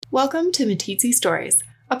Welcome to Meeteetse Stories,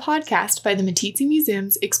 a podcast by the Meeteetse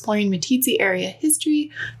Museums exploring Meeteetse area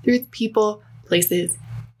history through its people, places,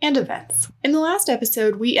 and events. In the last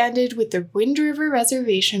episode, we ended with the Wind River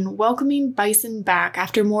Reservation welcoming bison back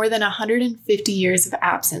after more than 150 years of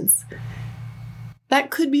absence.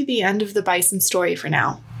 That could be the end of the bison story for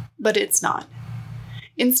now, but it's not.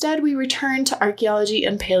 Instead, we return to archaeology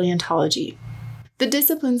and paleontology. The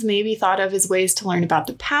disciplines may be thought of as ways to learn about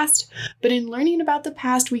the past, but in learning about the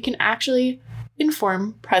past, we can actually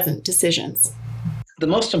inform present decisions. The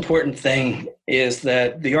most important thing is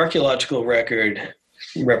that the archaeological record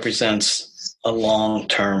represents a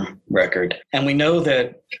long-term record. And we know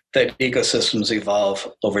that ecosystems evolve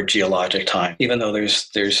over geologic time, even though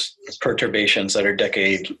there's perturbations that are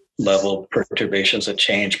decade-level perturbations that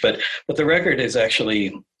change. But the record is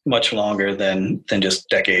actually much longer than just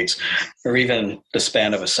decades, or even the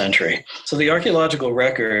span of a century. So the archaeological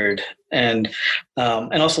record and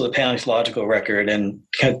also the paleontological record, and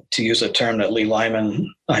to use a term that Lee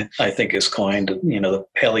Lyman, I think, has coined, the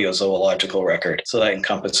paleozoological record. So that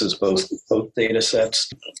encompasses both data sets.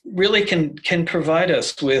 Really can provide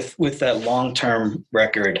us with that long-term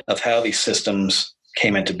record of how these systems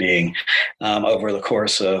came into being over the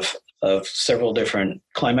course of several different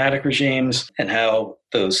climatic regimes, and how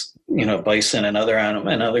those, bison and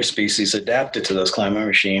other species adapted to those climate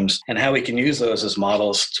regimes, and how we can use those as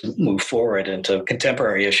models to move forward into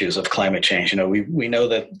contemporary issues of climate change. We know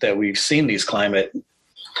that we've seen these climate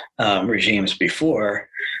regimes before,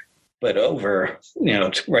 but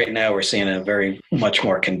right now we're seeing a very much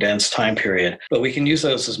more condensed time period. But we can use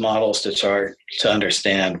those as models to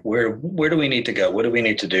understand where do we need to go, what do we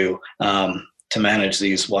need to do to manage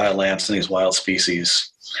these wild lands and these wild species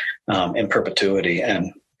in perpetuity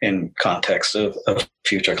and in context of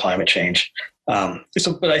future climate change.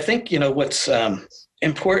 But I think, what's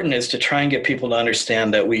important is to try and get people to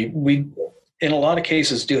understand that we in a lot of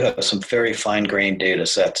cases do have some very fine-grained data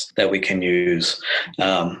sets that we can use.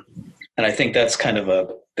 And I think that's kind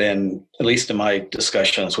of been, at least in my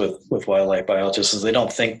discussions with wildlife biologists, is they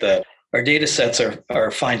don't think that our data sets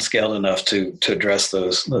are fine-scaled enough to address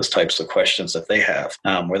those types of questions that they have,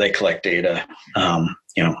 where they collect data,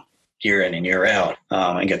 year in and year out,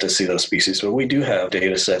 and get to see those species. But we do have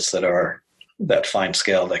data sets that are that fine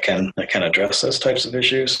scale that can address those types of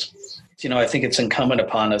issues. I think it's incumbent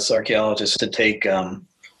upon us archaeologists to take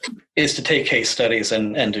case studies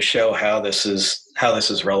and to show how this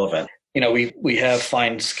is relevant. We have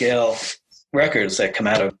fine-scale records that come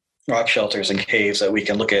out of rock shelters and caves that we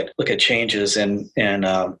can look at changes in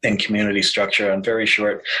community structure in very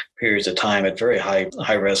short periods of time at very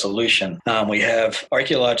high resolution. We have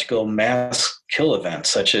archaeological mass kill events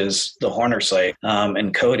such as the Horner site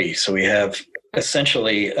in Cody. So we have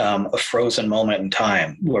essentially a frozen moment in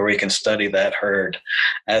time where we can study that herd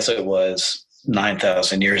as it was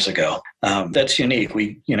 9,000 years ago. That's unique.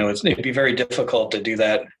 It'd be very difficult to do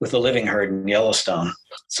that with a living herd in Yellowstone.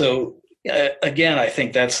 So again, I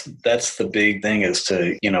think that's the big thing is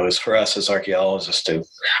for us as archaeologists to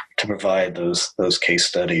provide those case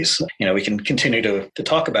studies. We can continue to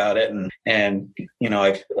talk about it, and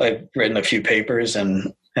I've written a few papers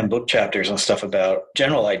and book chapters and stuff about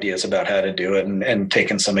general ideas about how to do it and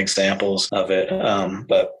taken some examples of it.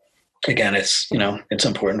 But again, it's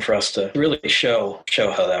important for us to really show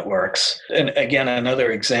how that works. And again,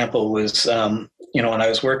 another example was when I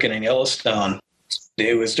was working in Yellowstone.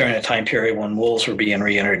 It was during a time period when wolves were being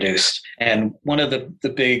reintroduced. And one of the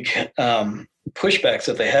big pushbacks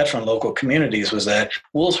that they had from local communities was that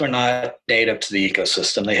wolves were not native to the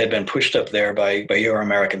ecosystem. They had been pushed up there by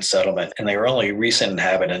Euro-American settlement, and they were only recent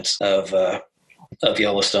inhabitants of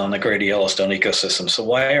Yellowstone, the greater Yellowstone ecosystem. So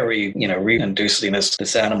why are we, reintroducing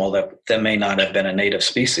this animal that may not have been a native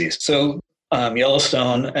species? So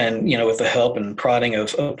Yellowstone, and with the help and prodding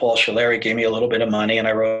of Paul Scialleri, gave me a little bit of money, and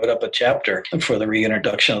I wrote up a chapter for the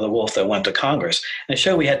reintroduction of the wolf that went to Congress. And it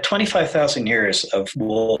showed we had 25,000 years of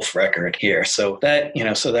wolf record here. So that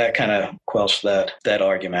kind of quelched that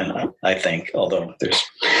argument, I think. Although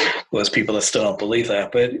was people that still don't believe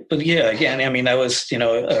that, but yeah, again, that was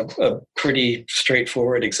a pretty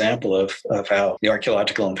straightforward example of how the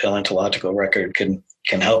archaeological and paleontological record can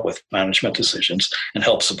help with management decisions and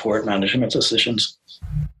help support management decisions.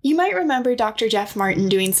 You might remember Dr. Jeff Martin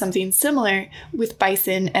doing something similar with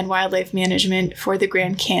bison and wildlife management for the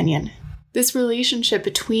Grand Canyon. This relationship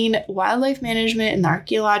between wildlife management and the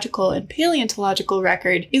archaeological and paleontological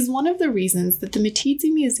record is one of the reasons that the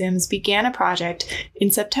Meeteetse Museums began a project in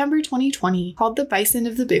September 2020 called the Bison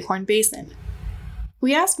of the Bighorn Basin.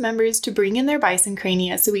 We asked members to bring in their bison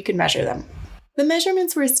crania so we could measure them. The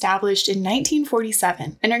measurements were established in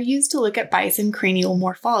 1947 and are used to look at bison cranial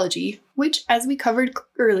morphology, which, as we covered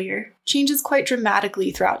earlier, changes quite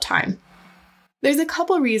dramatically throughout time. There's a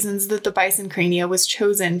couple reasons that the bison crania was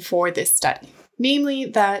chosen for this study, namely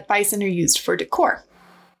that bison are used for decor.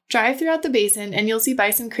 Drive throughout the basin and you'll see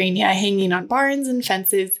bison crania hanging on barns and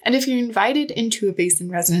fences, and if you're invited into a basin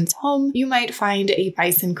resident's home, you might find a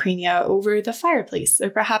bison crania over the fireplace or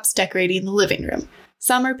perhaps decorating the living room.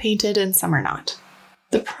 Some are painted and some are not.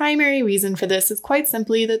 The primary reason for this is quite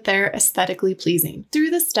simply that they're aesthetically pleasing. Through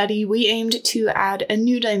the study, we aimed to add a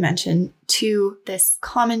new dimension to this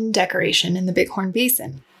common decoration in the Bighorn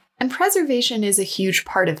Basin, and preservation is a huge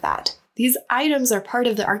part of that. These items are part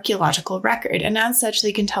of the archaeological record, and as such,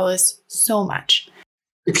 they can tell us so much.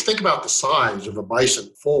 If you think about the size of a bison,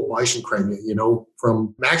 full bison crania,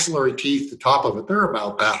 from maxillary teeth to top of it, they're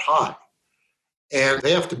about that high. And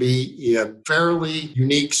they have to be in fairly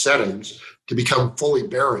unique settings to become fully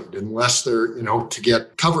buried, unless they're, to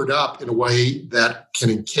get covered up in a way that can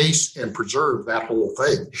encase and preserve that whole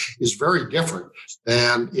thing is very different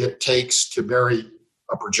than it takes to bury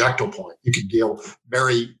a projectile point. You can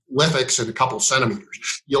bury lithics in a couple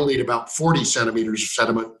centimeters. You'll need about 40 centimeters of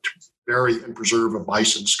sediment to bury and preserve a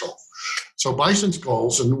bison skull. So bison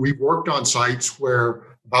skulls, and we've worked on sites where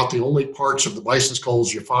about the only parts of the bison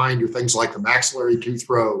skulls you find are things like the maxillary tooth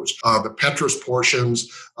rows, the petrous portions,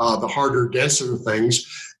 the harder, denser things,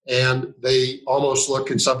 and they almost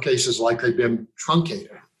look in some cases like they've been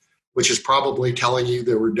truncated, which is probably telling you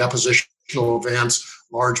there were depositional events,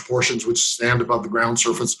 large portions which stand above the ground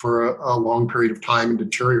surface for a long period of time and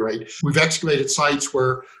deteriorate. We've excavated sites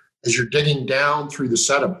where, as you're digging down through the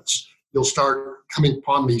sediments, you'll start coming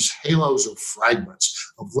upon these halos of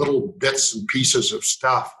fragments, of little bits and pieces of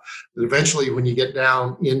stuff that eventually, when you get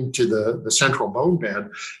down into the central bone bed,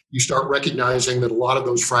 you start recognizing that a lot of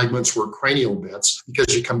those fragments were cranial bits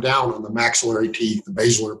because you come down on the maxillary teeth, the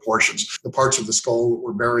basilar portions, the parts of the skull that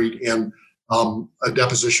were buried in a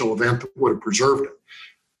depositional event that would have preserved it.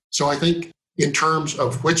 So I think in terms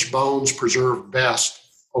of which bones preserve best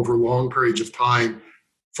over long periods of time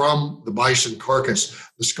from the bison carcass,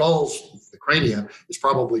 the skulls, the crania, is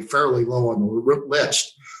probably fairly low on the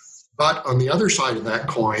list. But on the other side of that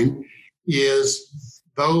coin is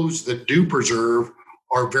those that do preserve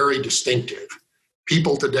are very distinctive.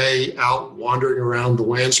 People today out wandering around the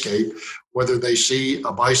landscape, whether they see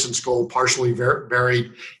a bison skull partially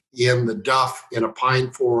buried in the duff in a pine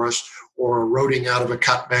forest or eroding out of a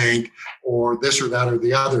cut bank or this or that or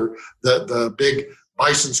the other, the big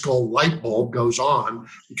bison skull light bulb goes on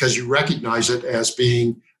because you recognize it as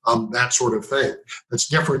being that sort of thing. That's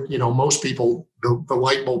different. Most people, the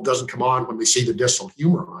light bulb doesn't come on when they see the distal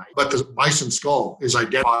humeri, but the bison skull is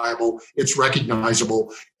identifiable, it's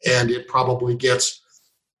recognizable, and it probably gets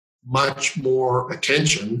much more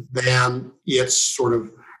attention than its sort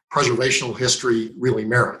of preservational history really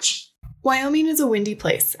merits. Wyoming is a windy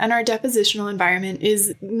place, and our depositional environment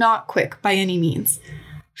is not quick by any means.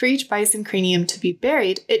 For each bison cranium to be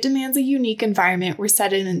buried, it demands a unique environment where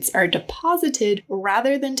sediments are deposited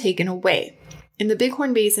rather than taken away. In the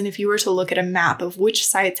Bighorn Basin, if you were to look at a map of which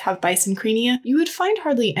sites have bison crania, you would find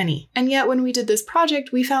hardly any. And yet when we did this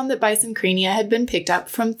project, we found that bison crania had been picked up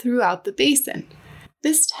from throughout the basin.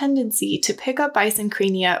 This tendency to pick up bison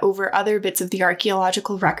crania over other bits of the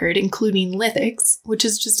archaeological record, including lithics, which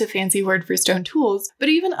is just a fancy word for stone tools, but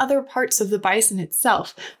even other parts of the bison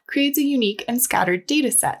itself, creates a unique and scattered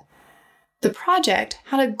data set. The project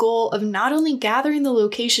had a goal of not only gathering the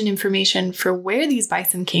location information for where these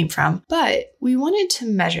bison came from, but we wanted to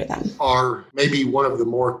measure them. Are maybe one of the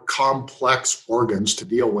more complex organs to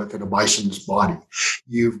deal with in a bison's body.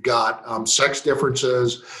 You've got sex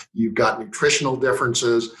differences, you've got nutritional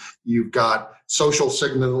differences, you've got social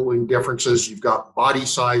signaling differences, you've got body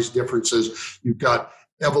size differences, you've got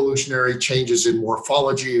evolutionary changes in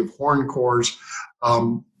morphology of horn cores.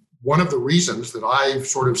 One of the reasons that I've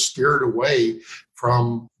sort of steered away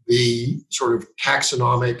from the sort of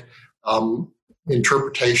taxonomic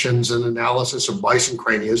interpretations and analysis of bison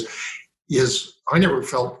cranias is I never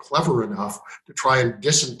felt clever enough to try and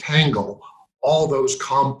disentangle all those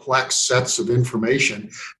complex sets of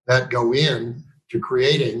information that go in to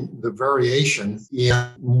creating the variation in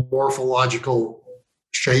morphological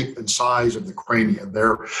shape and size of the crania.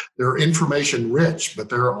 They're information rich, but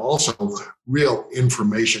they're also real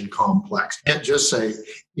information complex. You can't just say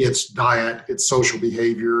it's diet, it's social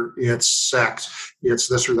behavior, it's sex, it's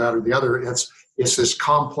this or that or the other. It's this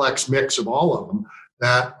complex mix of all of them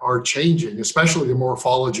that are changing, especially the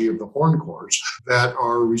morphology of the horn cores that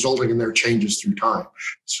are resulting in their changes through time.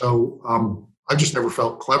 So I just never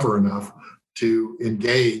felt clever enough to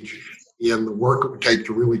engage in the work it would take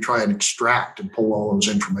to really try and extract and pull all those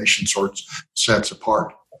information sets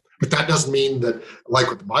apart. But that doesn't mean that, like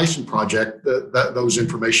with the Bison project, that those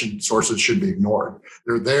information sources should be ignored.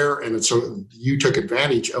 They're there, and so you took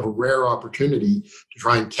advantage of a rare opportunity to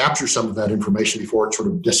try and capture some of that information before it sort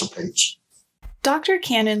of dissipates. Dr.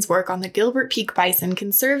 Cannon's work on the Gilbert Peak bison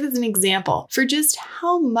can serve as an example for just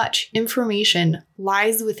how much information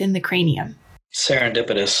lies within the cranium.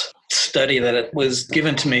 Serendipitous study that it was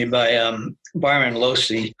given to me by Byron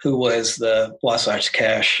Losi, who was the Wasatch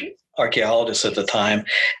Cache archaeologist at the time,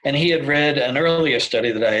 and he had read an earlier study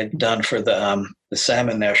that I had done for the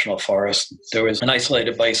Salmon National Forest. There was an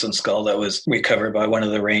isolated bison skull that was recovered by one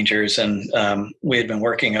of the rangers, and we had been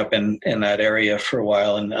working up in that area for a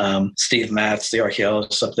while. And Steve Matz, the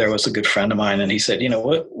archaeologist up there, was a good friend of mine, and he said,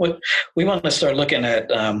 what we want to start looking at.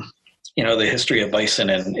 The history of bison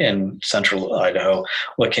in central Idaho.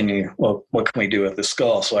 What can we do with the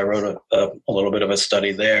skull? So I wrote a little bit of a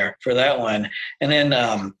study there for that one. And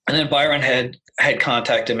then Byron had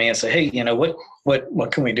contacted me and said, hey,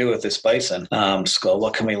 what can we do with this bison skull?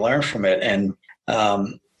 What can we learn from it?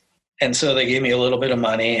 And so they gave me a little bit of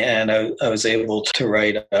money, and I was able to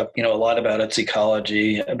write up, a lot about its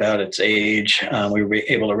ecology, about its age. We were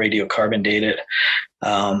able to radiocarbon date it.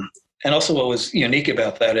 And also what was unique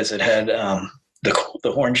about that is it had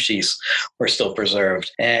the horn sheaths were still preserved.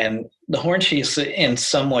 And the horn sheaths in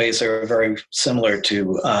some ways are very similar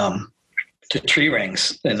to tree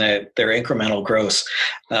rings in that they're incremental growths.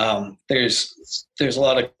 There's a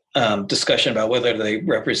lot of discussion about whether they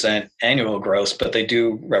represent annual growths, but they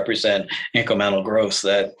do represent incremental growths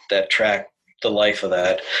that track the life of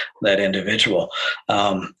that individual.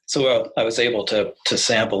 So I was able to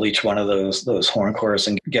sample each one of those horn cores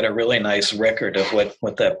and get a really nice record of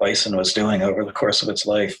what that bison was doing over the course of its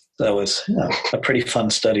life. That was a pretty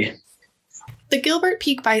fun study. The Gilbert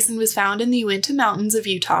Peak bison was found in the Uinta Mountains of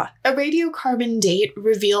Utah. A radiocarbon date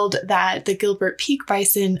revealed that the Gilbert Peak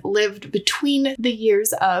bison lived between the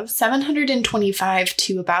years of 725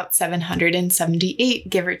 to about 778,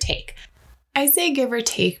 give or take. I say give or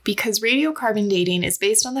take because radiocarbon dating is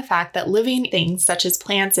based on the fact that living things such as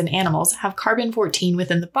plants and animals have carbon-14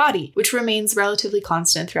 within the body, which remains relatively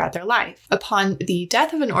constant throughout their life. Upon the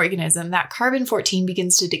death of an organism, that carbon-14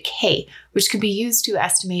 begins to decay, which could be used to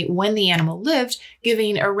estimate when the animal lived,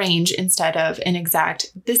 giving a range instead of an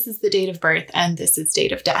exact, this is the date of birth and this is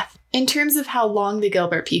date of death. In terms of how long the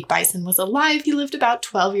Gilbert Peak bison was alive, he lived about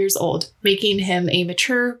 12 years old, making him a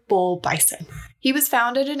mature bull bison. He was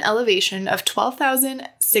found at an elevation of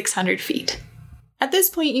 12,600 feet. At this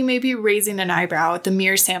point, you may be raising an eyebrow at the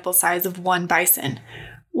mere sample size of one bison.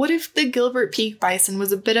 What if the Gilbert Peak bison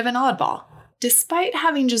was a bit of an oddball? Despite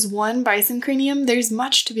having just one bison cranium, there's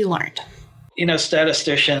much to be learned.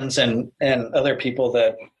 Statisticians and other people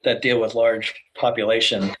that deal with large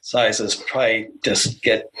population sizes probably just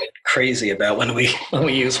get crazy about when we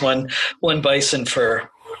use one bison for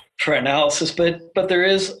analysis, but there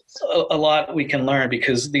is a lot we can learn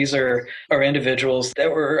because these are individuals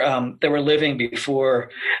that were living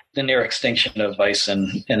before the near extinction of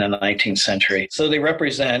bison in the 19th century. So they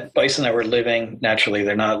represent bison that were living naturally.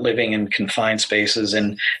 They're not living in confined spaces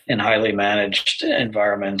in highly managed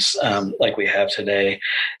environments like we have today.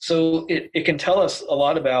 So it can tell us a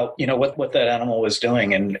lot about what that animal was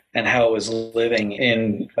doing and how it was living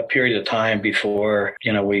in a period of time before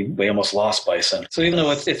we almost lost bison. So even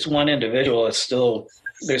though it's one individual,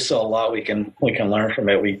 there's still a lot we can learn from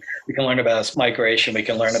it. We can learn about its migration. We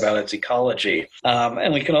can learn about its ecology,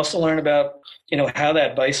 and we can also learn about how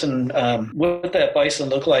that bison, what that bison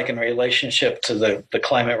looked like in relationship to the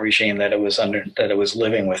climate regime that it was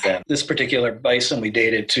living within. This particular bison we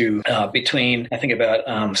dated to between I think about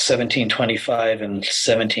 1725 and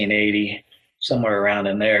 1780. Somewhere around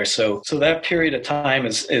in there. So that period of time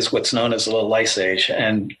is what's known as the Little Ice Age,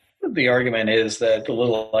 and the argument is that the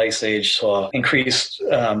Little Ice Age saw increased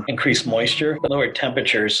moisture, lowered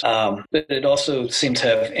temperatures, but it also seemed to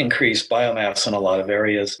have increased biomass in a lot of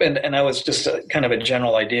areas. And that was just kind of a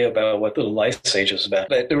general idea about what the Little Ice Age was about.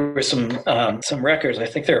 But there were some records, I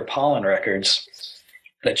think there were pollen records,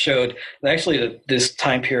 that showed that actually this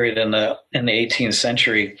time period in the 18th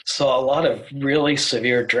century saw a lot of really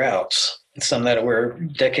severe droughts. Some that were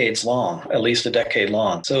decades long, at least a decade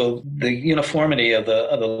long. So the uniformity of the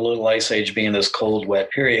Little Ice Age being this cold, wet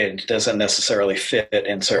period doesn't necessarily fit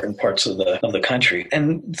in certain parts of the country.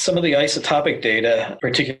 And some of the isotopic data,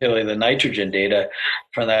 particularly the nitrogen data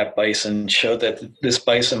from that bison, showed that this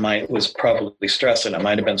bison was probably stressed, and it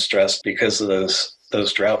might have been stressed because of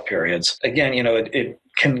those drought periods. Again,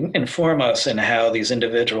 can inform us in how these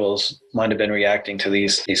individuals might have been reacting to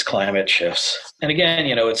these climate shifts. And again,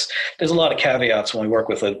 there's a lot of caveats when we work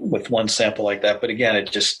with one sample like that. But again,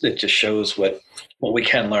 it just shows what we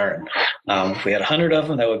can learn. If we had 100 of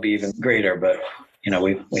them, that would be even greater. But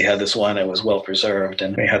we had this one that was well preserved,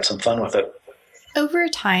 and we had some fun with it. Over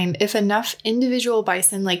time, if enough individual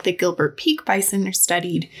bison like the Gilbert Peak bison are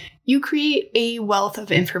studied, you create a wealth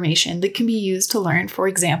of information that can be used to learn, for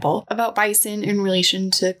example, about bison in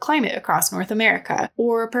relation to climate across North America,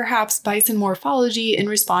 or perhaps bison morphology in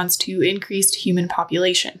response to increased human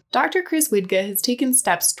population. Dr. Chris Widga has taken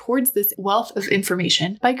steps towards this wealth of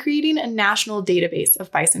information by creating a national database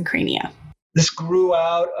of bison crania. This grew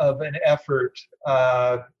out of an effort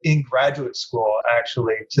in graduate school,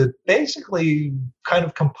 actually, to basically kind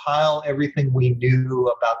of compile everything we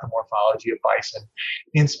knew about the morphology of bison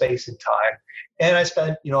in space and time. And I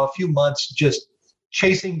spent, a few months just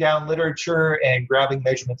chasing down literature and grabbing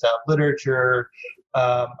measurements out of literature.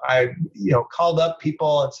 I, called up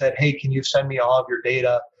people and said, hey, can you send me all of your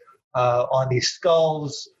data on these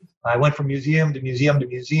skulls? I went from museum to museum to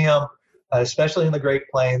museum, especially in the Great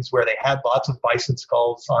Plains, where they had lots of bison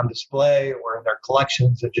skulls on display or in their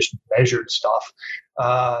collections and just measured stuff.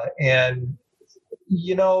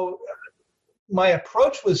 My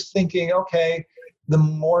approach was thinking, okay, the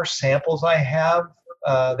more samples I have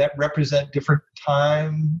that represent different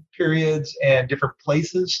time periods and different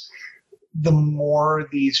places, the more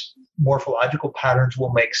these morphological patterns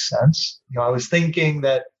will make sense. I was thinking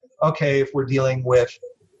that, okay, if we're dealing with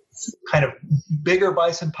kind of bigger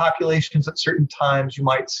bison populations at certain times, you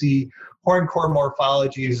might see horn core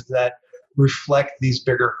morphologies that reflect these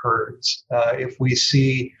bigger herds. If we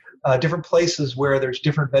see different places where there's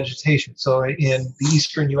different vegetation, so in the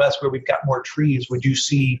eastern U.S. where we've got more trees, would you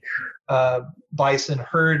see bison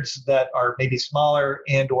herds that are maybe smaller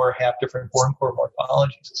and or have different horn core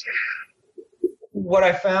morphologies? What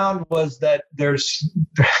I found was that there's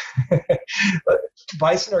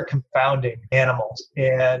bison are confounding animals,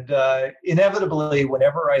 and inevitably,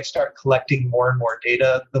 whenever I start collecting more and more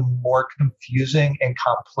data, the more confusing and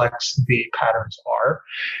complex the patterns are.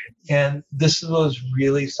 And this was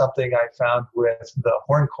really something I found with the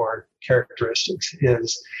horn core characteristics,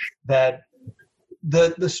 is that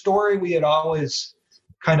the story we had always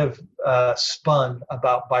kind of spun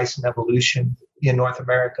about bison evolution in North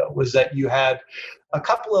America was that you had a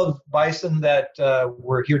couple of bison that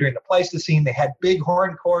were here during the Pleistocene. They had big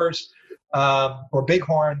horn cores or big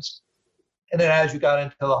horns. And then as you got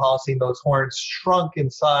into the Holocene, those horns shrunk in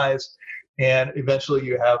size, and eventually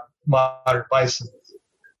you have modern bison.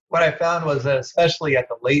 What I found was that especially in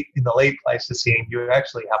the late Pleistocene, you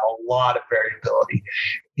actually have a lot of variability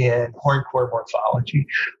in horn core morphology,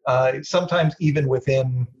 sometimes even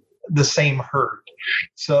within the same herd.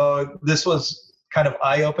 So this was kind of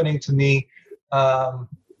eye-opening to me. I'm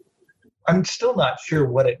still not sure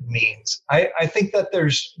what it means. I think that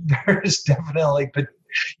there's definitely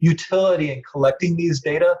utility in collecting these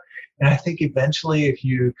data, and I think eventually, if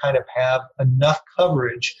you kind of have enough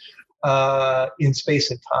coverage in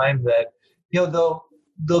space and time, that they'll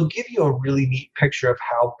give you a really neat picture of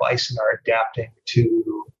how bison are adapting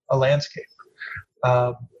to a landscape.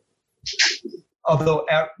 Although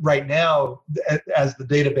right now, as the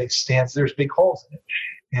database stands, there's big holes in it.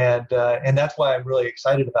 And that's why I'm really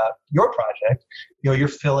excited about your project. You're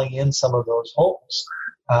filling in some of those holes.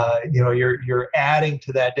 You're adding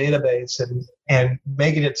to that database and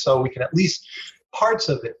making it so we can, at least parts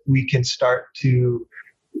of it, we can start to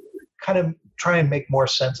kind of try and make more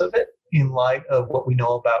sense of it in light of what we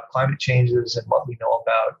know about climate changes and what we know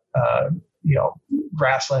about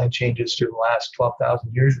grassland changes through the last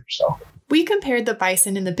 12,000 years or so. We compared the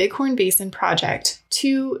bison in the Bighorn Basin project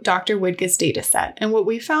to Dr. Widga's data set, and what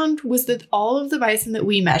we found was that all of the bison that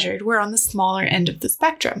we measured were on the smaller end of the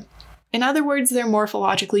spectrum. In other words, they're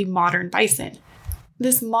morphologically modern bison.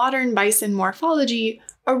 This modern bison morphology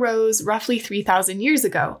arose roughly 3,000 years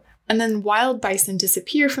ago, and then wild bison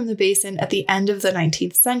disappear from the basin at the end of the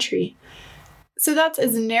 19th century. So that's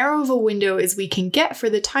as narrow of a window as we can get for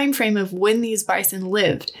the time frame of when these bison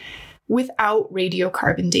lived, without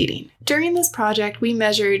radiocarbon dating. During this project, we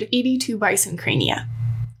measured 82 bison crania.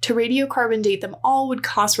 To radiocarbon date them all would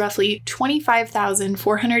cost roughly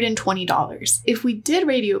 $25,420. If we did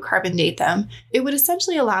radiocarbon date them, it would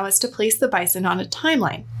essentially allow us to place the bison on a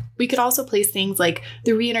timeline. We could also place things like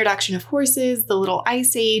the reintroduction of horses, the Little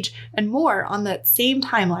Ice Age, and more on that same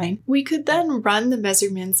timeline. We could then run the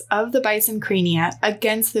measurements of the bison crania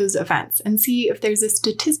against those events and see if there's a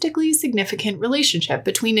statistically significant relationship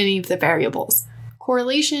between any of the variables.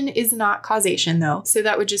 Correlation is not causation, though, so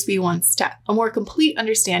that would just be one step. A more complete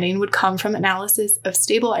understanding would come from analysis of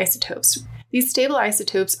stable isotopes. These stable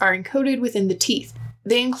isotopes are encoded within the teeth.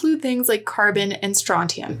 They include things like carbon and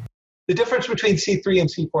strontium. The difference between C3 and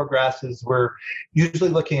C4 grasses, we're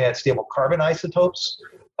usually looking at stable carbon isotopes.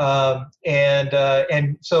 And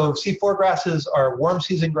so C4 grasses are warm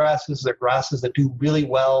season grasses. They're grasses that do really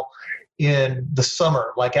well in the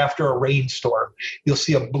summer, like after a rainstorm. You'll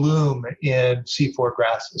see a bloom in C4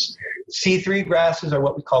 grasses. C3 grasses are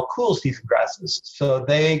what we call cool season grasses. So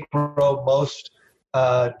they grow most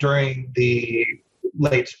during the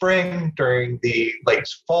late spring, during the late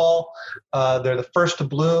fall. They're the first to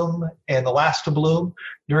bloom and the last to bloom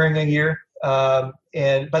during a year.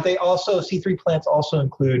 But they also, C3 plants also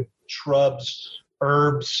include shrubs,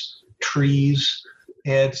 herbs, trees.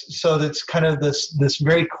 And so that's kind of this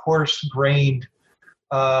very coarse-grained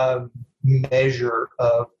measure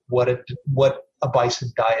of what a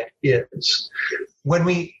bison diet is.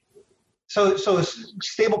 So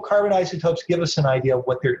stable carbon isotopes give us an idea of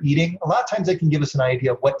what they're eating. A lot of times they can give us an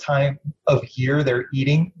idea of what time of year they're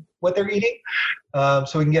eating what they're eating.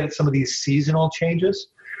 So we can get at some of these seasonal changes.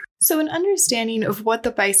 So an understanding of what the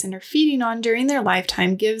bison are feeding on during their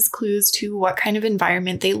lifetime gives clues to what kind of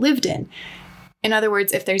environment they lived in. In other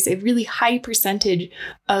words, if there's a really high percentage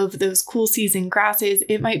of those cool season grasses,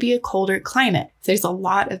 it might be a colder climate. If there's a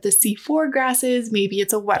lot of the C4 grasses, maybe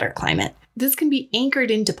it's a wetter climate. This can be anchored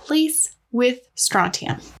into place with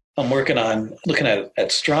strontium. I'm working on looking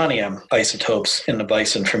at strontium isotopes in the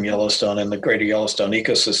bison from Yellowstone and the greater Yellowstone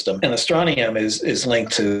ecosystem. And the strontium is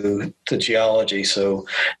linked to geology. So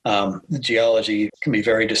the geology can be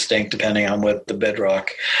very distinct depending on what the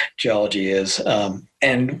bedrock geology is.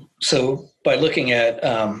 And so by looking at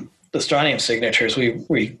the strontium signatures,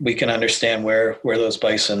 we can understand where those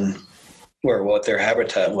bison were, what their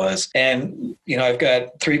habitat was. And, I've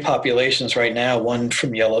got 3 populations right now, one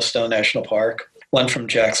from Yellowstone National Park, one from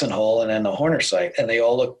Jackson Hole, and then the Horner site, and they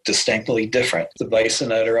all look distinctly different. The bison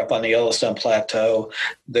that are up on the Yellowstone Plateau,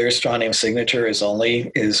 their strontium signature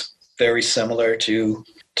is very similar to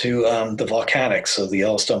the volcanics of the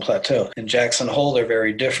Yellowstone Plateau. In Jackson Hole, they're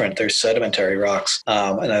very different. They're sedimentary rocks,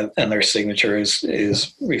 and their signature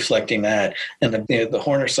is reflecting that. And the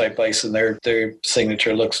Horner site bison, their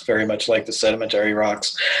signature looks very much like the sedimentary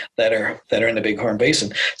rocks that are in the Bighorn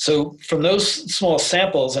Basin. So from those small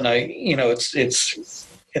samples, and it's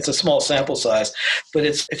a small sample size, but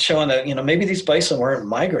it's showing that maybe these bison weren't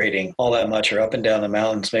migrating all that much or up and down the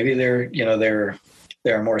mountains. Maybe they're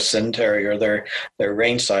more sedentary, or their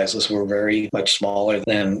range sizes were very much smaller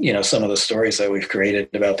than some of the stories that we've created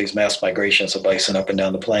about these mass migrations of bison up and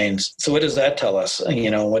down the plains. So what does that tell us?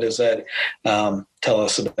 What does that tell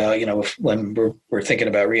us about when we're thinking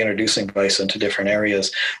about reintroducing bison to different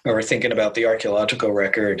areas, or we're thinking about the archaeological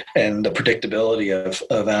record and the predictability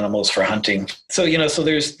of animals for hunting? So so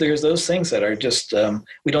there's those things that are just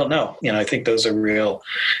we don't know. I think those are real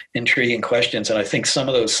intriguing questions, and I think some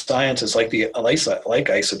of those sciences, like the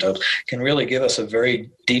isotopes, can really give us a very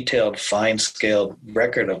detailed, fine-scaled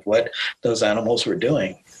record of what those animals were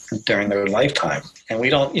doing during their lifetime. And we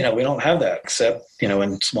don't have that, except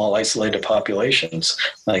in small isolated populations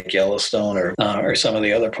like Yellowstone or some of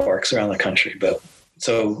the other parks around the country. But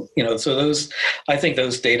so those, I think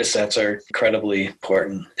those data sets are incredibly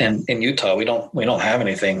important. And in Utah, we don't have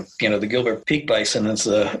anything. The Gilbert Peak bison is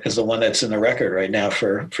the one that's in the record right now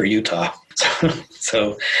for Utah.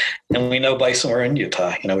 So, and we know bison were in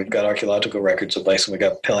Utah. We've got archaeological records of bison. We've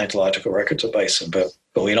got paleontological records of bison, but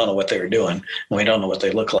we don't know what they were doing, and we don't know what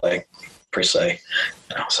they look like per se.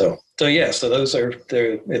 So those are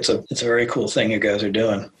it's a very cool thing you guys are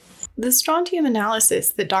doing. The strontium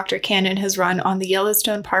analysis that Dr. Cannon has run on the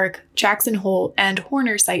Yellowstone Park, Jackson Hole, and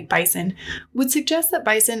Horner site bison would suggest that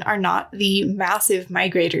bison are not the massive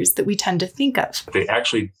migrators that we tend to think of. They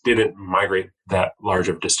actually didn't migrate that large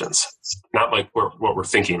of distance. Not like what we're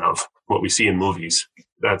thinking of, what we see in movies.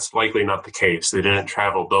 That's likely not the case. They didn't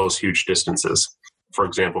travel those huge distances. For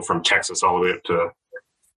example, from Texas all the way up to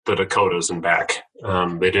the Dakotas and back.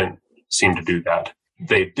 They didn't seem to do that.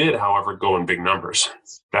 They did, however, go in big numbers.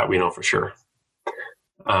 That we know for sure.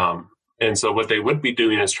 And so what they would be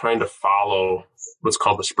doing is trying to follow what's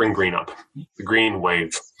called the spring green up, the green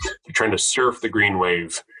wave. They're trying to surf the green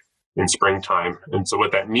wave in springtime. And so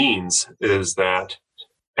what that means is that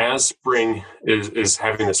as spring is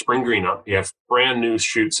having the spring green up, you have brand new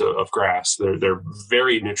shoots of grass. They're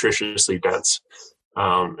very nutritiously dense,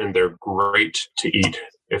 and they're great to eat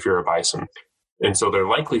if you're a bison. And so they're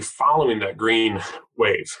likely following that green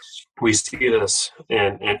wave. We see this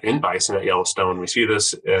in bison at Yellowstone. We see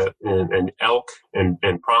this in elk and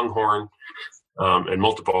pronghorn. and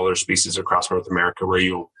multiple other species across North America, where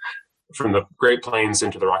you, from the Great Plains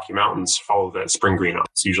into the Rocky Mountains, follow that spring greenup.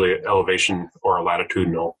 It's usually an elevation or a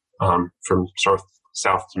latitudinal from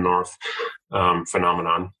south to north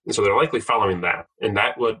phenomenon. And so they're likely following that. And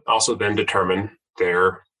that would also then determine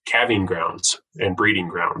their calving grounds and breeding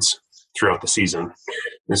grounds throughout the season.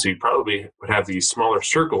 And so you probably would have these smaller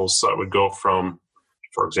circles that would go from,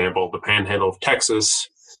 for example, the panhandle of Texas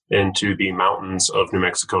into the mountains of New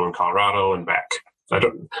Mexico and Colorado and back. I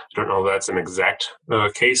don't know if that's an exact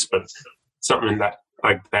case, but something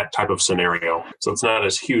that type of scenario. So it's not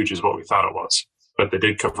as huge as what we thought it was, but they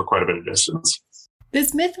did cover quite a bit of distance.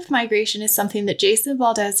 This myth of migration is something that Jason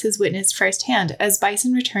Valdez has witnessed firsthand as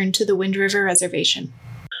bison returned to the Wind River Reservation.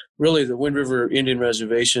 Really, the Wind River Indian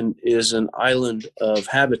Reservation is an island of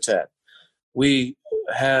habitat. We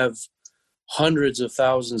have hundreds of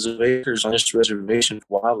thousands of acres on this reservation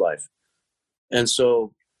for wildlife. And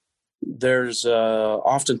so there's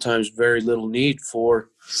oftentimes very little need for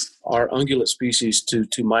our ungulate species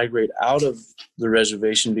to migrate out of the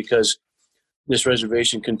reservation, because this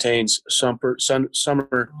reservation contains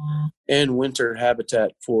summer and winter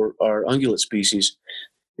habitat for our ungulate species.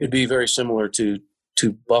 It'd be very similar to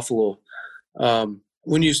buffalo.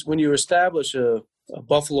 When you establish a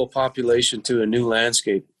buffalo population to a new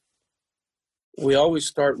landscape, we always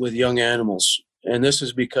start with young animals, and this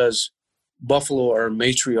is because buffalo are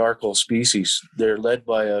matriarchal species. They're led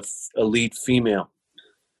by a lead female.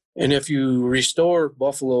 And if you restore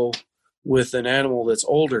buffalo with an animal that's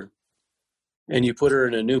older and you put her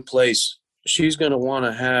in a new place, she's going to want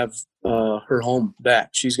to have her home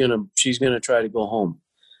back. She's going to try to go home.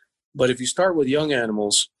 But if you start with young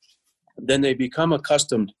animals, then they become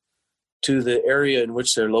accustomed to the area in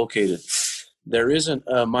which they're located. There isn't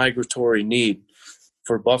a migratory need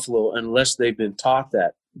for buffalo unless they've been taught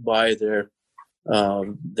that by their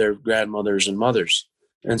grandmothers and mothers.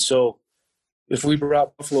 And so if we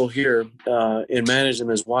brought buffalo here and managed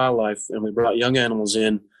them as wildlife, and we brought young animals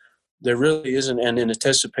in, there really isn't an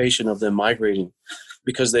anticipation of them migrating,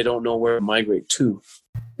 because they don't know where to migrate to.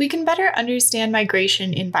 We can better understand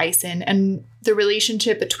migration in bison and the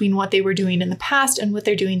relationship between what they were doing in the past and what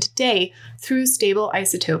they're doing today through stable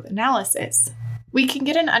isotope analysis. We can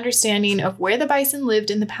get an understanding of where the bison lived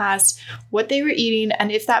in the past, what they were eating,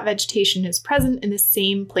 and if that vegetation is present in the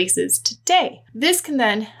same places today. This can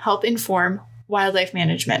then help inform wildlife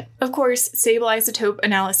management. Of course, stable isotope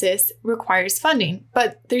analysis requires funding,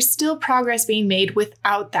 but there's still progress being made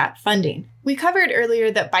without that funding. We covered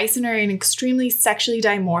earlier that bison are an extremely sexually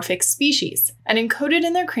dimorphic species, and encoded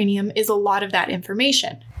in their cranium is a lot of that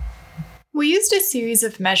information. We used a series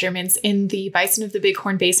of measurements in the Bison of the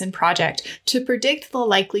Bighorn Basin project to predict the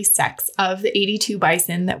likely sex of the 82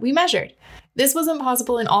 bison that we measured. This wasn't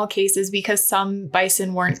possible in all cases because some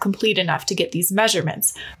bison weren't complete enough to get these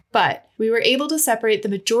measurements, but we were able to separate the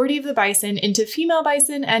majority of the bison into female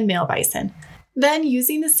bison and male bison. Then,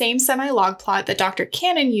 using the same semi-log plot that Dr.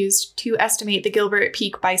 Cannon used to estimate the Gilbert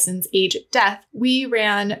Peak bison's age at death, we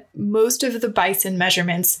ran most of the bison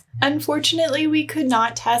measurements. Unfortunately, we could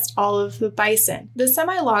not test all of the bison. The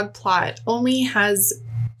semi-log plot only has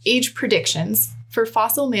age predictions for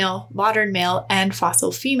fossil male, modern male, and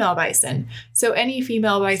fossil female bison. So any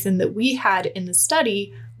female bison that we had in the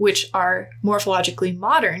study, which are morphologically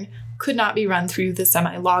modern, could not be run through the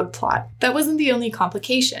semi-log plot. That wasn't the only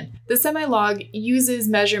complication. The semi-log uses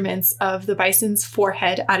measurements of the bison's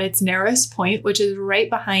forehead at its narrowest point, which is right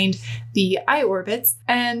behind the eye orbits.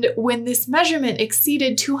 And when this measurement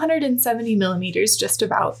exceeded 270 millimeters, just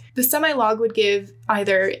about, the semi-log would give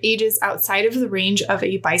either ages outside of the range of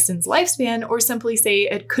a bison's lifespan or simply say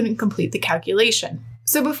it couldn't complete the calculation.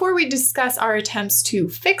 So before we discuss our attempts to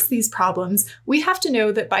fix these problems, we have to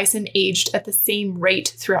know that bison aged at the same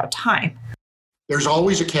rate throughout time. There's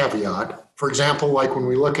always a caveat. For example, like when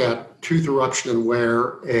we look at tooth eruption and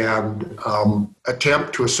wear and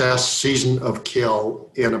attempt to assess season of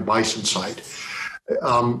kill in a bison site.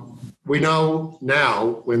 We know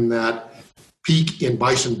now when that peak in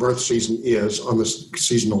bison birth season is on the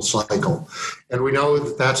seasonal cycle. And we know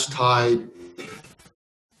that that's tied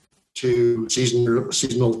to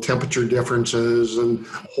seasonal temperature differences and a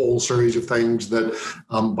whole series of things that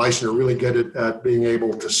bison are really good at being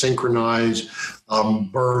able to synchronize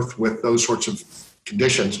birth with those sorts of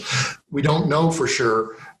conditions. We don't know for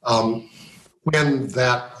sure when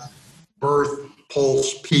that birth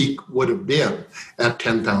pulse peak would have been at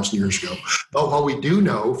 10,000 years ago. But what we do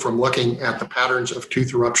know from looking at the patterns of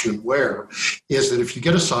tooth eruption and wear is that if you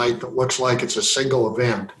get a site that looks like it's a single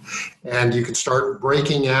event and you can start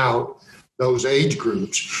breaking out those age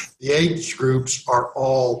groups, the age groups are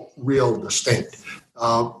all real distinct.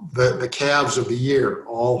 The calves of the year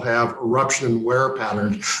all have eruption and wear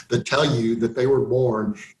patterns that tell you that they were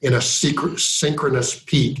born in a synchronous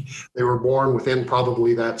peak. They were born within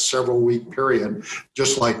probably that several week period,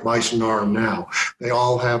 just like bison are now. They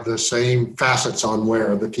all have the same facets on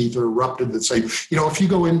wear. The teeth are erupted the same. If you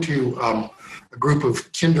go into a group of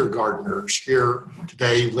kindergartners here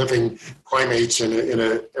today, living primates in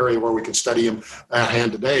an area where we can study them at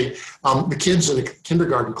hand today, the kids in a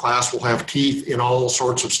kindergarten class will have teeth in all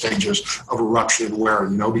sorts of stages of eruption and wear,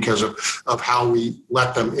 because of how we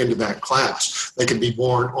let them into that class. They can be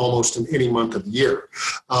born almost in any month of the year.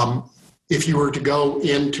 If you were to go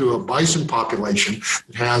into a bison population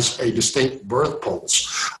that has a distinct birth pulse,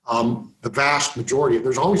 the vast majority,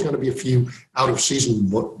 there's always going to be a few out-of-season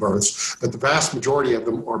births, but the vast majority of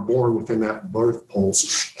them are born within that birth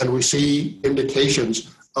pulse. And we see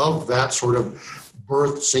indications of that sort of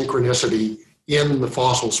birth synchronicity in the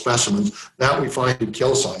fossil specimens that we find in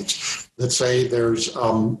kill sites that say there's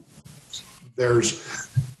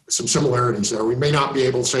some similarities there. We may not be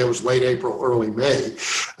able to say it was late April, early May.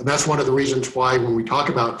 And that's one of the reasons why when we talk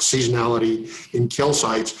about seasonality in kill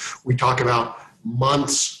sites, we talk about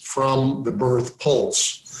months from the birth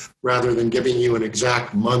pulse rather than giving you an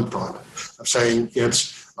exact month on it. I'm saying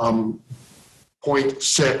it's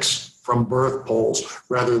 0.6 from birth pulse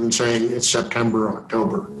rather than saying it's September,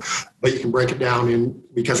 October. But you can break it down in,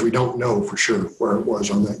 because we don't know for sure where it was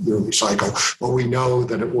on that yearly cycle, but we know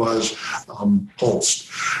that it was pulsed.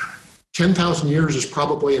 10,000 years is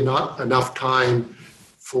probably not enough time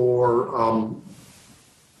for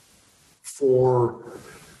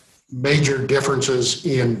major differences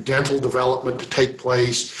in dental development to take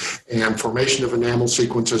place and formation of enamel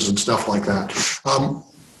sequences and stuff like that.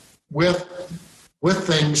 With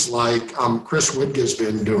things like Chris Widge's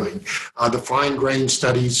been doing, the fine-grained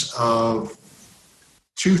studies of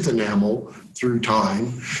tooth enamel through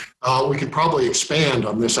time, we could probably expand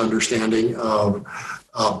on this understanding of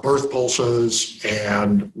birth pulses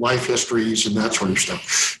and life histories and that sort of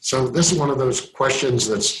stuff. So this is one of those questions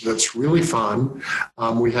that's really fun.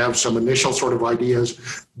 We have some initial sort of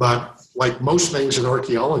ideas, but like most things in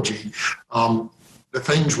archaeology, the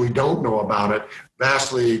things we don't know about it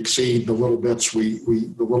vastly exceed the little bits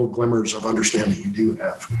the little glimmers of understanding we do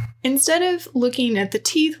have. Instead of looking at the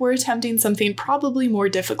teeth, we're attempting something probably more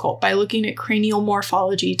difficult by looking at cranial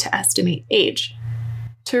morphology to estimate age.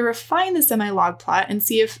 To refine the semi-log plot and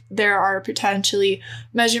see if there are potentially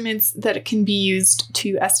measurements that can be used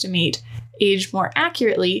to estimate age more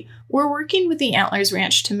accurately, we're working with the Antlers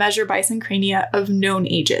Ranch to measure bison crania of known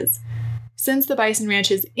ages. Since the bison ranch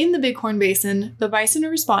is in the Bighorn Basin, the bison are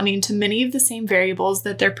responding to many of the same variables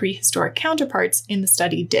that their prehistoric counterparts in the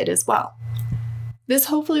study did as well. This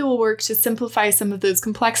hopefully will work to simplify some of those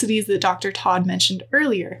complexities that Dr. Todd mentioned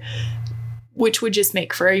earlier, which would just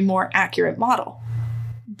make for a more accurate model.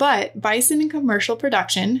 But bison in commercial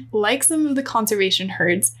production, like some of the conservation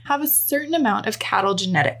herds, have a certain amount of cattle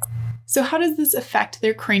genetics. So how does this affect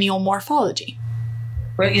their cranial morphology?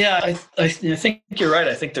 Well, yeah, I think you're right.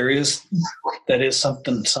 I think that is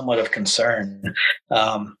something somewhat of concern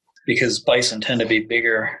because bison tend to be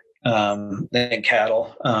bigger than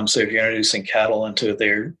cattle. So if you're introducing cattle into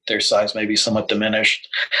their size may be somewhat diminished.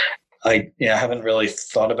 I haven't really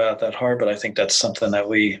thought about that hard, but I think that's something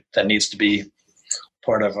that needs to be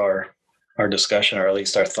part of our discussion, or at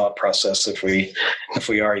least our thought process if we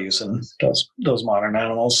are using those modern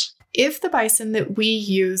animals. If the bison that we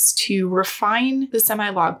use to refine the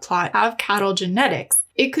semi-log plot have cattle genetics,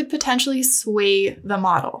 it could potentially sway the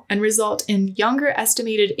model and result in younger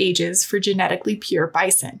estimated ages for genetically pure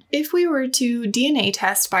bison. If we were to DNA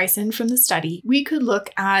test bison from the study, we could look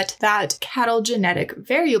at that cattle genetic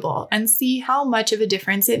variable and see how much of a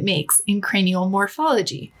difference it makes in cranial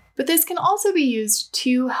morphology. But this can also be used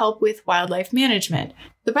to help with wildlife management.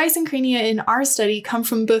 The bison crania in our study come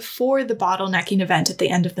from before the bottlenecking event at the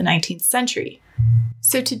end of the 19th century.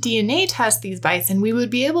 So to DNA test these bison, we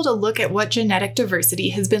would be able to look at what genetic diversity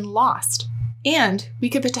has been lost, and we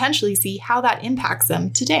could potentially see how that impacts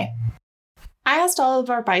them today. I asked all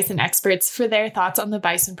of our bison experts for their thoughts on the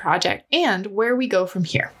Bison project and where we go from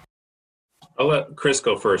here. I'll let Chris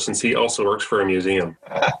go first since he also works for a museum.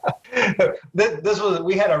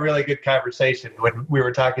 We had a really good conversation when we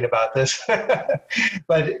were talking about this.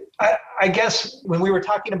 But I guess when we were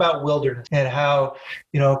talking about wilderness and how,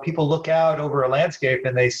 people look out over a landscape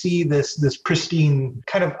and they see this pristine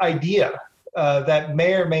kind of idea that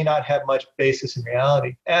may or may not have much basis in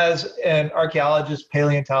reality. As an archaeologist,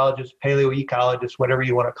 paleontologist, paleoecologist, whatever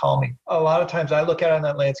you want to call me, a lot of times I look out on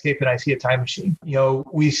that landscape and I see a time machine.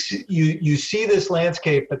 You see this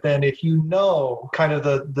landscape, but then if you know kind of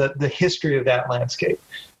the history of that landscape,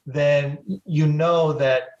 then you know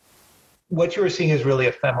that what you are seeing is really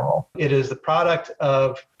ephemeral. It is the product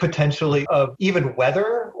of potentially of even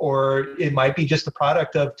weather, or it might be just the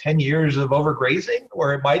product of 10 years of overgrazing,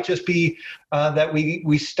 or it might just be that we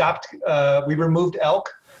removed elk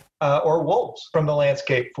or wolves from the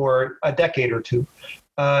landscape for a decade or two.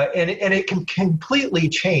 And it can completely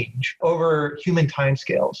change over human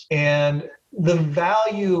timescales. And the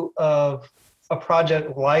value of a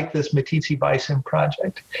project like this Meeteetse Bison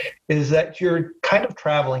project is that you're kind of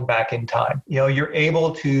traveling back in time. You're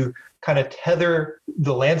able to kind of tether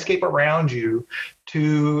the landscape around you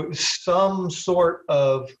to some sort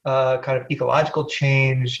of kind of ecological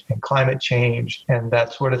change and climate change and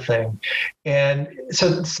that sort of thing. And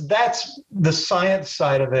so that's the science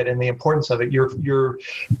side of it and the importance of it. You're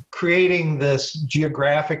creating this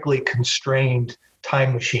geographically constrained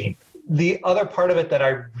time machine. The other part of it that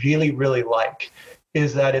I really, really like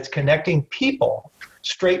is that it's connecting people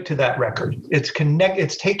straight to that record.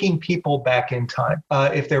 It's taking people back in time.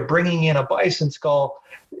 If they're bringing in a bison skull,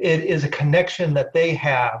 it is a connection that they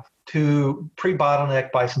have to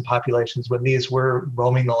pre-bottleneck bison populations when these were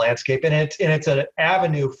roaming the landscape. And it's an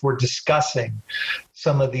avenue for discussing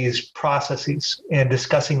some of these processes and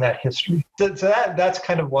discussing that history. So that's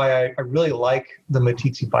kind of why I really like the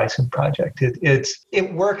Meeteetse Bison project.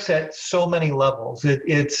 It works at so many levels.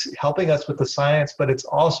 It's helping us with the science, but it's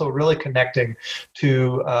also really connecting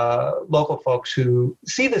to local folks who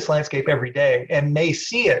see this landscape every day and may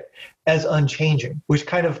see it as unchanging, which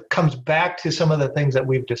kind of comes back to some of the things that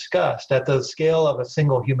we've discussed. At the scale of a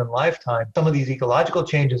single human lifetime, some of these ecological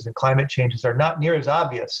changes and climate changes are not near as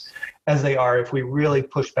obvious as they are if we really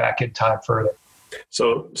push back in time further.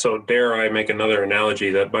 So dare I make another analogy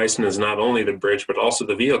that bison is not only the bridge, but also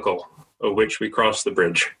the vehicle of which we cross the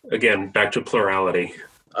bridge. Again, back to plurality.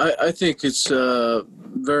 I think it's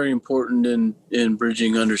very important in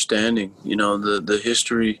bridging understanding. The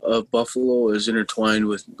history of buffalo is intertwined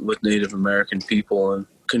with Native American people, and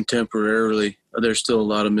contemporarily there's still a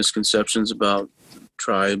lot of misconceptions about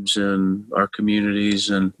tribes and our communities,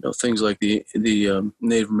 and things like the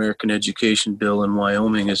Native American Education Bill in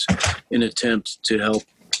Wyoming is an attempt to help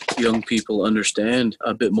young people understand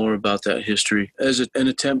a bit more about that history as an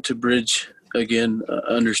attempt to bridge again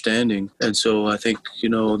understanding. And so I think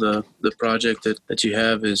the project that you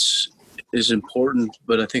have is important,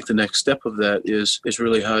 but I think the next step of that is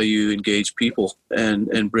really how you engage people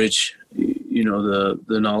and bridge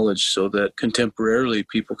the knowledge so that contemporarily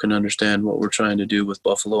people can understand what we're trying to do with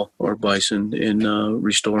buffalo or bison in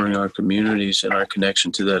restoring our communities and our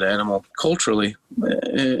connection to that animal culturally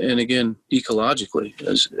and again ecologically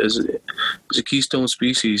as a keystone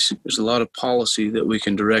species. There's a lot of policy that we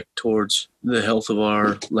can direct towards the health of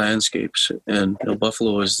our landscapes, and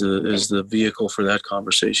buffalo is the vehicle for that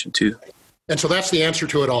conversation too. And so that's the answer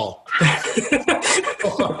to it all.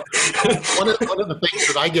 One of the things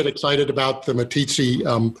that I get excited about the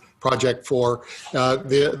Meeteetse project for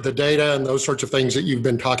the data and those sorts of things that you've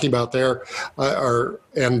been talking about there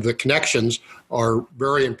and the connections are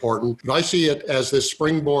very important. But I see it as this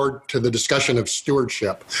springboard to the discussion of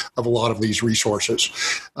stewardship of a lot of these resources.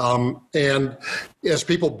 And as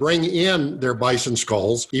people bring in their bison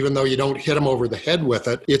skulls, even though you don't hit them over the head with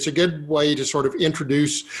it, it's a good way to sort of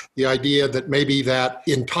introduce the idea that maybe that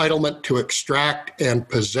entitlement to extract and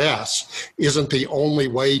possess isn't the only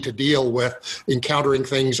way to deal with encountering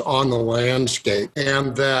things on the landscape,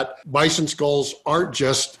 and that bison skulls aren't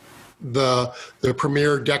just the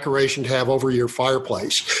premier decoration to have over your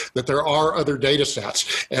fireplace, that there are other data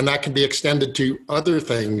sets, and that can be extended to other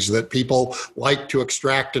things that people like to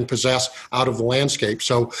extract and possess out of the landscape.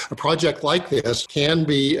 So a project like this can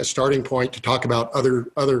be a starting point to talk about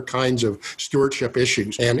other kinds of stewardship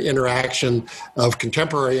issues and interaction of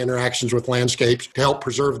contemporary interactions with landscapes to help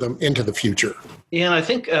preserve them into the future. Yeah, and I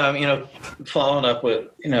think, following up with,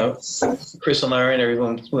 Chris and Larry and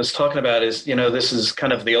everyone was talking about is, this is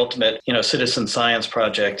kind of the ultimate, citizen science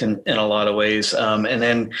project in a lot of ways. And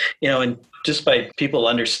then, and just by people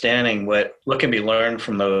understanding what can be learned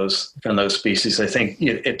from those species, I think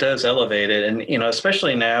it does elevate it. And,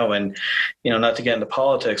 especially now, and, not to get into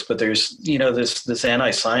politics, but there's, this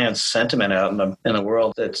anti-science sentiment out in the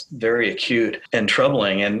world that's very acute and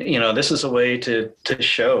troubling. And, this is a way to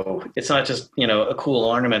show it's not just, a cool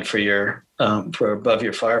ornament for your for above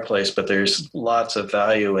your fireplace, but there's lots of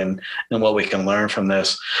value in what we can learn from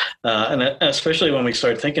this, and especially when we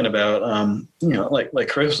start thinking about, like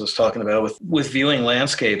Chris was talking about with viewing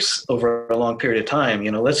landscapes over a long period of time.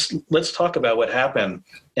 Let's talk about what happened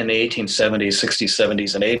in the 1870s, 60s,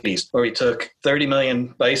 70s, and 80s, where we took 30 million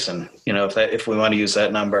bison, if we want to use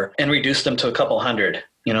that number, and reduced them to a couple hundred.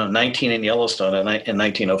 19 in Yellowstone in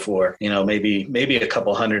 1904, maybe a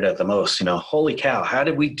couple hundred at the most. Holy cow, how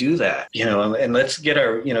did we do that? And let's get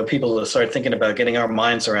our, people to start thinking about getting our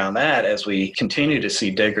minds around that as we continue to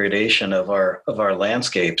see degradation of our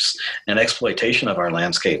landscapes and exploitation of our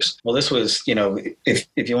landscapes. Well, this was,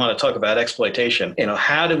 if you want to talk about exploitation,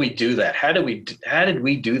 how did we do that? How did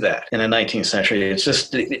we do that in the 19th century? It's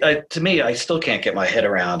just, to me, I still can't get my head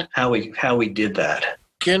around how we did that.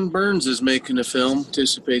 Ken Burns is making a film,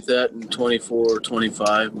 anticipate that in 24 or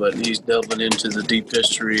 25, but he's delving into the deep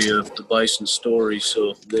history of the Bison story,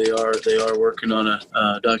 so they are working on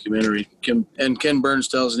a documentary. Ken Burns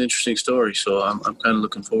tells an interesting story, so I'm kind of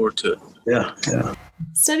looking forward to it. Yeah.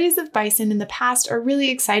 Studies of bison in the past are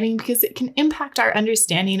really exciting because it can impact our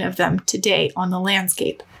understanding of them today on the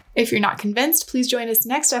landscape. If you're not convinced, please join us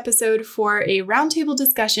next episode for a roundtable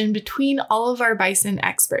discussion between all of our bison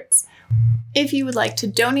experts. If you would like to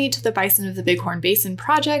donate to the Bison of the Bighorn Basin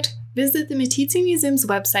project, visit the Meeteetse Museum's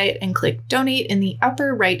website and click Donate in the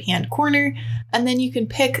upper right-hand corner, and then you can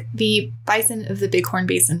pick the Bison of the Bighorn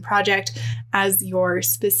Basin project as your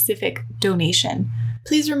specific donation.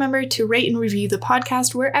 Please remember to rate and review the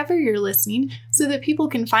podcast wherever you're listening so that people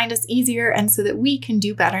can find us easier and so that we can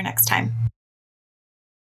do better next time.